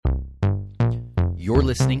You're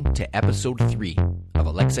listening to episode 3 of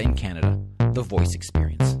Alexa in Canada, the voice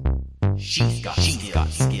experience. She's got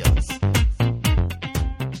skills.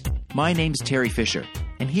 My name's Terry Fisher,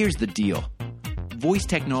 and here's the deal. Voice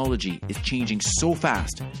technology is changing so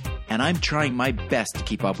fast, and I'm trying my best to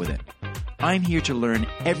keep up with it. I'm here to learn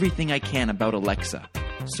everything I can about Alexa,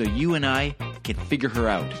 so you and I can figure her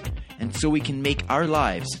out, and so we can make our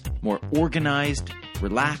lives more organized,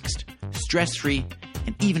 relaxed, stress-free,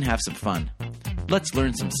 and even have some fun. Let's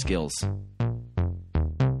learn some skills.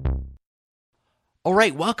 All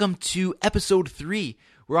right, welcome to episode 3.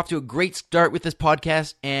 We're off to a great start with this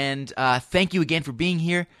podcast, and thank you again for being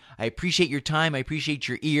here. I appreciate your time. I appreciate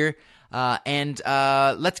your ear, and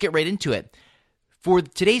let's get right into it. For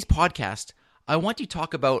today's podcast, I want to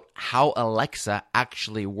talk about how Alexa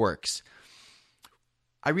actually works.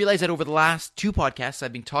 I realize that over the last 2 podcasts,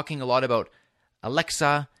 I've been talking a lot about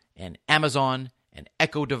Alexa and Amazon and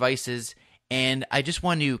Echo devices, and I just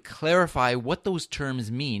want to clarify what those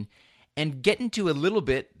terms mean and get into a little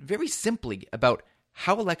bit, very simply, about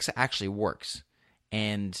how Alexa actually works.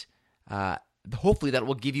 And hopefully that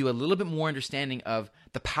will give you a little bit more understanding of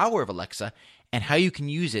the power of Alexa and how you can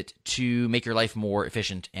use it to make your life more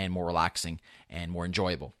efficient and more relaxing and more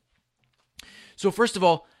enjoyable. So first of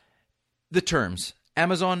all, the terms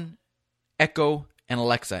Amazon, Echo, and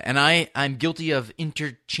Alexa. And I'm guilty of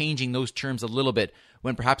interchanging those terms a little bit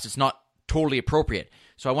when perhaps it's not totally appropriate.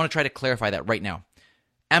 So I want to try to clarify that right now.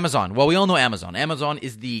 Amazon. Well, we all know Amazon. Amazon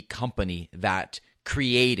is the company that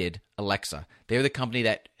created Alexa. They're the company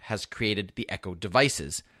that has created the Echo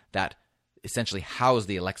devices that essentially house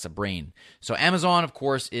the Alexa brain. So Amazon, of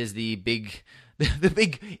course, is the big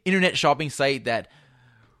internet shopping site that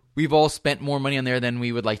we've all spent more money on there than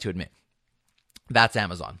we would like to admit. That's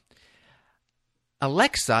Amazon.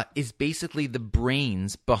 Alexa is basically the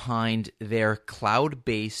brains behind their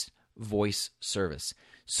cloud-based voice service.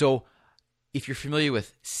 So if you're familiar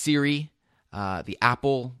with Siri, the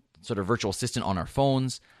Apple sort of virtual assistant on our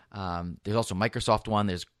phones, there's also Microsoft one,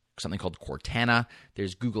 there's something called Cortana,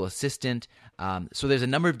 there's Google Assistant. So there's a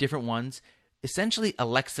number of different ones. Essentially,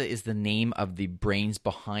 Alexa is the name of the brains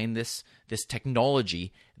behind this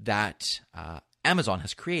technology that Amazon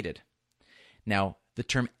has created. Now, the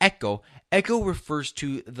term Echo refers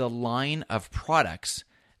to the line of products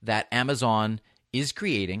that Amazon is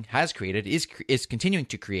creating, has created, is continuing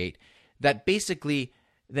to create, that basically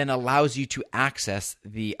then allows you to access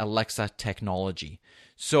the Alexa technology.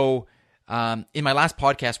 So in my last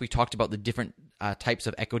podcast, we talked about the different types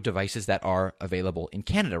of Echo devices that are available in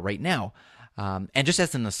Canada right now. And just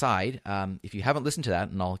as an aside, if you haven't listened to that,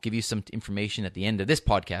 and I'll give you some information at the end of this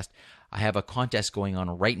podcast, I have a contest going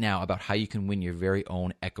on right now about how you can win your very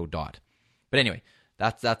own Echo Dot. But anyway,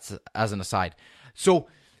 that's as an aside.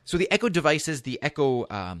 So the Echo devices, the Echo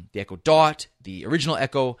Dot, the original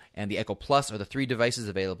Echo, and the Echo Plus are the 3 devices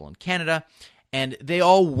available in Canada, and they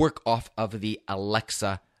all work off of the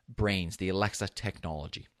Alexa brains, the Alexa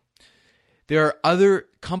technology. There are other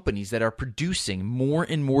companies that are producing more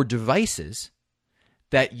and more devices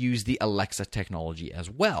that use the Alexa technology as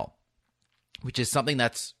well, which is something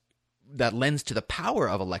that lends to the power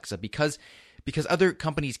of Alexa because other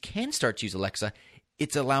companies can start to use Alexa.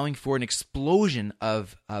 It's allowing for an explosion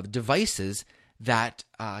of devices that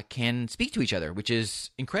can speak to each other, which is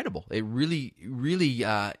incredible. It really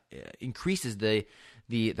increases the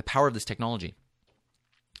power of this technology.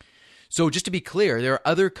 So just to be clear, there are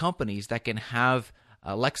other companies that can have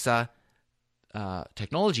Alexa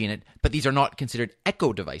technology in it, but these are not considered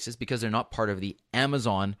Echo devices because they're not part of the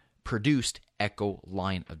Amazon-produced Echo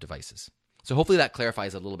line of devices. So hopefully that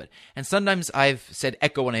clarifies a little bit. And sometimes I've said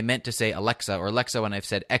Echo when I meant to say Alexa, or Alexa when I've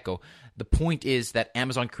said Echo. The point is that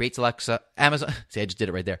Amazon creates Alexa. See, I just did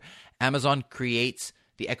it right there. Amazon creates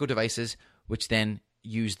the Echo devices, which then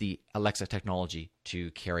use the Alexa technology to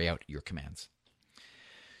carry out your commands.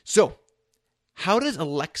 So, how does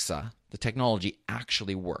Alexa, the technology,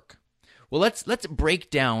 actually work? Well, let's break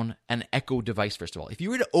down an Echo device first of all. If you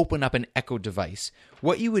were to open up an Echo device,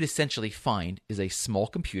 what you would essentially find is a small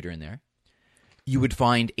computer in there. You would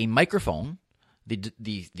find a microphone,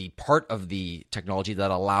 the part of the technology that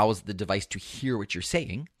allows the device to hear what you're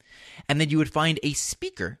saying, and then you would find a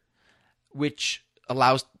speaker, which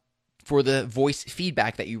allows for the voice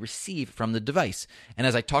feedback that you receive from the device. And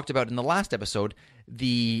as I talked about in the last episode,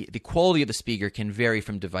 the quality of the speaker can vary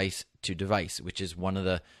from device to device, which is one of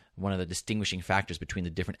the distinguishing factors between the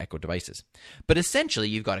different Echo devices. But essentially,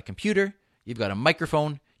 you've got a computer, you've got a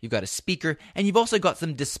microphone, you've got a speaker, and you've also got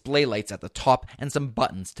some display lights at the top and some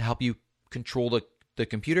buttons to help you control the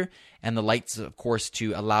computer, and the lights, of course,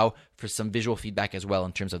 to allow for some visual feedback as well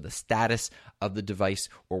in terms of the status of the device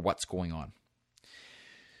or what's going on.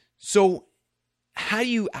 So how do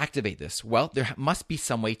you activate this? Well, there must be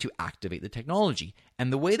some way to activate the technology.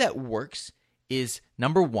 And the way that works is,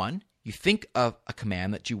 number one, you think of a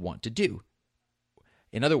command that you want to do.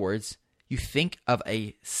 In other words, you think of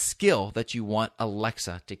a skill that you want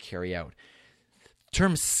Alexa to carry out. The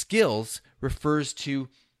term skills refers to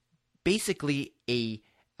basically an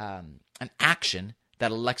action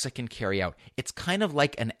that Alexa can carry out. It's kind of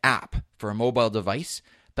like an app for a mobile device,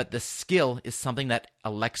 but the skill is something that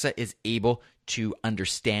Alexa is able to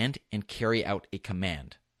understand and carry out a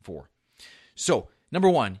command for. So, number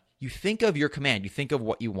one, you think of your command. You think of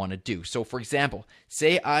what you want to do. So, for example,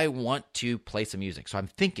 say I want to play some music. So I'm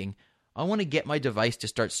thinking, I want to get my device to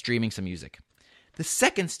start streaming some music. The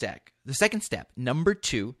second step, number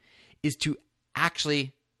two, is to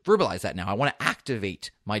actually verbalize that now. I want to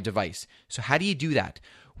activate my device. So how do you do that?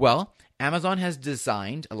 Well, Amazon has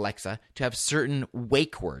designed Alexa to have certain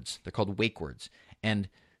wake words. They're called wake words. And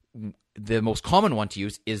the most common one to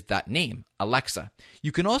use is that name, Alexa.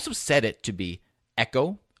 You can also set it to be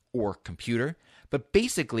Echo or computer. But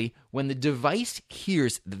basically, when the device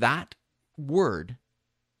hears that word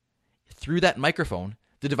through that microphone,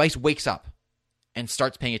 the device wakes up and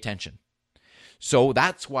starts paying attention. So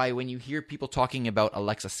that's why when you hear people talking about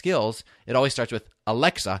Alexa skills, it always starts with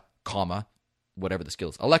Alexa, comma, whatever the skill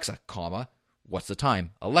is. Alexa, comma, what's the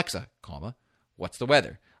time? Alexa, comma, what's the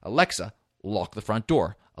weather? Alexa, lock the front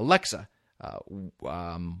door. Alexa,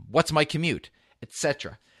 what's my commute?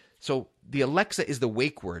 Etc. So the Alexa is the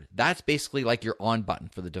wake word. That's basically like your on button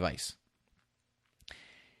for the device.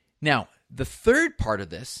 Now, the third part of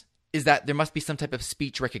this is that there must be some type of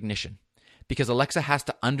speech recognition because Alexa has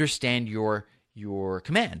to understand your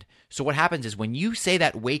command. So what happens is when you say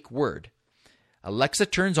that wake word, Alexa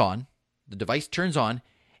turns on, the device turns on,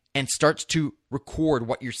 and starts to record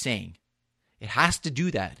what you're saying. It has to do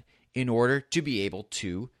that in order to be able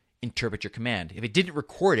to interpret your command. If it didn't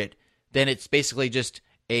record it, then it's basically just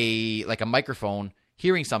like a microphone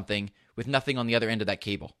hearing something with nothing on the other end of that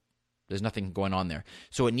cable. There's nothing going on there.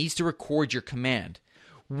 So it needs to record your command.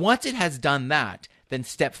 Once it has done that, then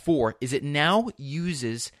step 4 is it now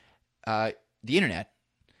uses the internet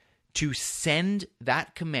to send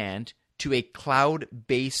that command to a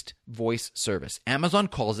cloud-based voice service. Amazon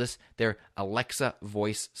calls this their Alexa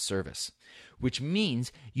voice service, which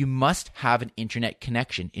means you must have an internet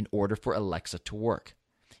connection in order for Alexa to work.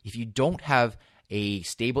 If you don't have a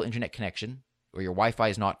stable internet connection or your Wi-Fi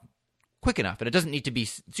is not quick enough, and it doesn't need to be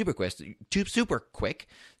super quick,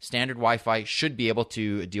 standard Wi-Fi should be able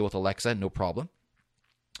to deal with Alexa, no problem.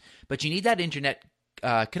 But you need that internet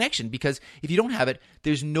connection because if you don't have it,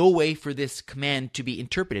 there's no way for this command to be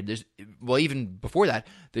interpreted. Even before that,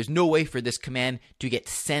 there's no way for this command to get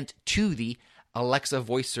sent to the Alexa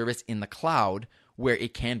voice service in the cloud where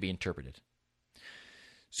it can be interpreted.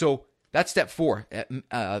 So that's step 4.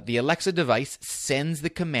 The Alexa device sends the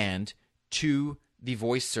command to the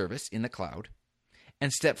voice service in the cloud.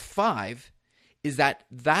 And step 5 is that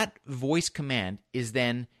voice command is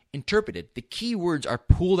then interpreted. The keywords are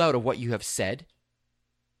pulled out of what you have said.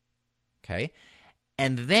 Okay?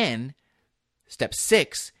 And then step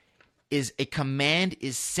 6 is a command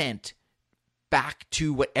is sent back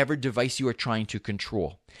to whatever device you are trying to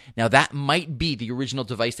control. Now, that might be the original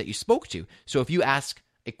device that you spoke to. So if you ask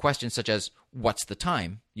a question such as, what's the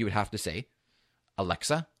time? You would have to say,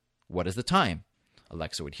 Alexa, what is the time?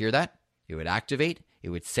 Alexa would hear that. It would activate. It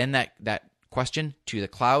would send that question to the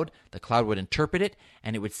cloud. The cloud would interpret it,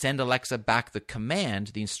 and it would send Alexa back the command,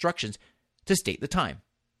 the instructions, to state the time.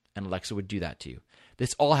 And Alexa would do that to you.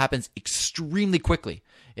 This all happens extremely quickly.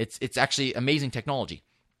 It's actually amazing technology.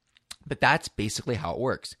 But that's basically how it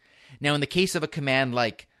works. Now, in the case of a command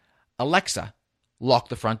like Alexa, lock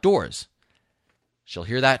the front doors, she'll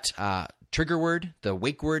hear that trigger word, the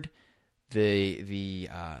wake word, the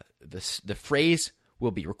phrase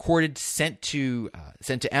will be recorded, sent to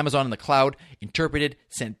Amazon in the cloud, interpreted,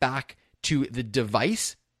 sent back to the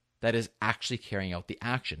device that is actually carrying out the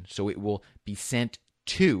action. So it will be sent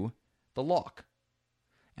to the lock.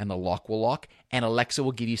 And the lock will lock, and Alexa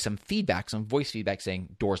will give you some feedback, some voice feedback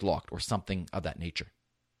saying door's locked or something of that nature.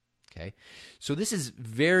 Okay? So this is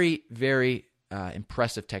very, very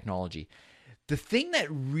impressive technology. The thing that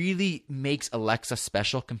really makes Alexa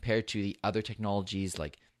special compared to the other technologies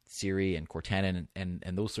like Siri and Cortana and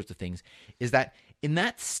those sorts of things is that in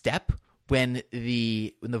that step when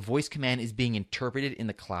the voice command is being interpreted in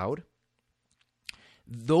the cloud,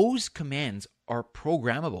 those commands are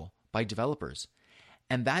programmable by developers.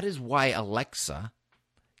 And that is why Alexa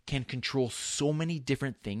can control so many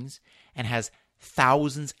different things and has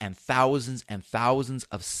thousands and thousands and thousands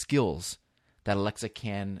of skills that Alexa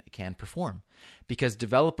can perform, because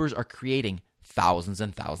developers are creating thousands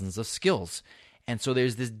and thousands of skills. And so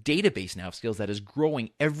there's this database now of skills that is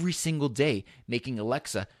growing every single day, making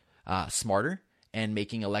Alexa smarter and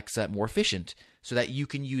making Alexa more efficient so that you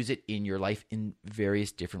can use it in your life in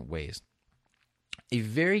various different ways. A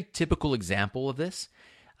very typical example of this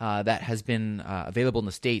that has been available in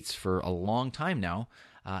the States for a long time now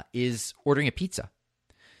is ordering a pizza.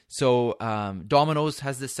 So Domino's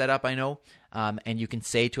has this set up, I know, and you can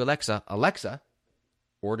say to Alexa, Alexa,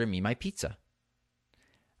 order me my pizza.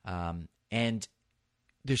 And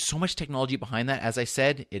there's so much technology behind that. As I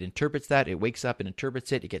said, it interprets that, it wakes up and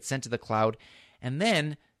interprets it, it gets sent to the cloud, and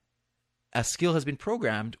then a skill has been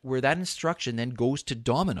programmed where that instruction then goes to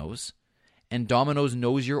Domino's, and Domino's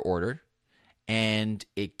knows your order, and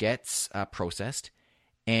it gets processed,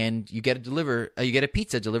 and you get a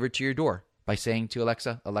pizza delivered to your door by saying to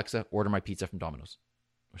Alexa, Alexa, order my pizza from Domino's,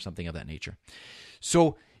 or something of that nature.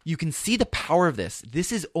 So you can see the power of this.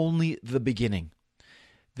 This is only the beginning.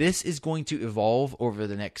 This is going to evolve over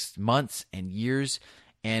the next months and years,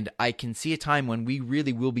 and I can see a time when we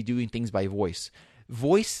really will be doing things by voice.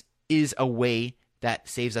 Voice is a way that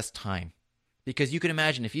saves us time. Because you can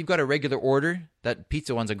imagine if you've got a regular order, that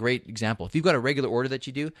pizza one's a great example. If you've got a regular order that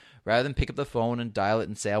you do, rather than pick up the phone and dial it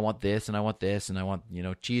and say, I want this and I want this and I want,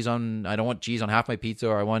 cheese on, I don't want cheese on half my pizza,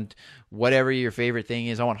 or I want whatever your favorite thing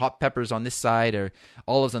is. I want hot peppers on this side or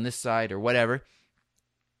olives on this side or whatever.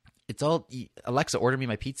 It's all, Alexa, order me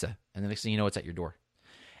my pizza. And the next thing you know, it's at your door.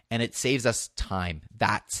 And it saves us time.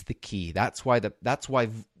 That's the key. That's why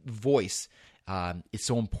voice is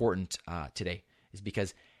so important today, is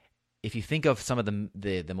because if you think of some of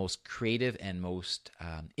the most creative and most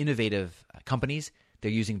innovative companies, they're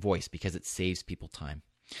using voice because it saves people time.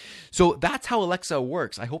 So that's how Alexa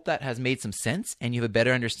works. I hope that has made some sense and you have a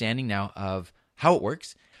better understanding now of how it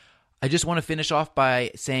works. I just want to finish off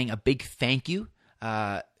by saying a big thank you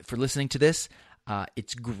for listening to this.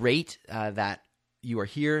 It's great that you are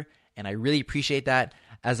here, and I really appreciate that.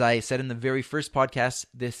 As I said in the very first podcast,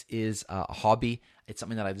 this is a hobby. It's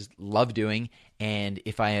something that I just love doing, and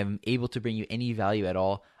if I am able to bring you any value at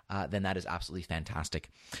all, then that is absolutely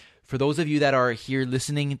fantastic. For those of you that are here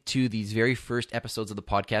listening to these very first episodes of the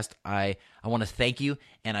podcast, I want to thank you,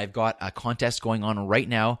 and I've got a contest going on right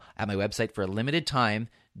now at my website for a limited time,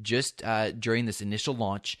 just during this initial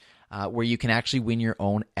launch, where you can actually win your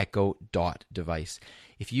own Echo Dot device.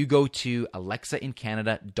 If you go to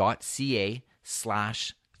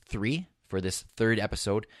alexaincanada.ca/3 for this third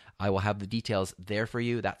episode, I will have the details there for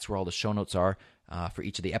you. That's where all the show notes are for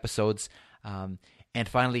each of the episodes. And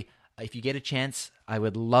finally, if you get a chance, I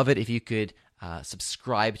would love it if you could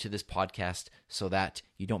subscribe to this podcast so that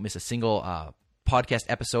you don't miss a single podcast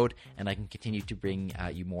episode, and I can continue to bring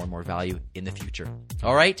you more and more value in the future.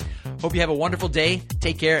 All right. Hope you have a wonderful day.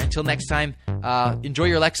 Take care. Until next time, enjoy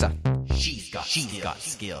your Alexa. She's got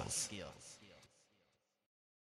skills.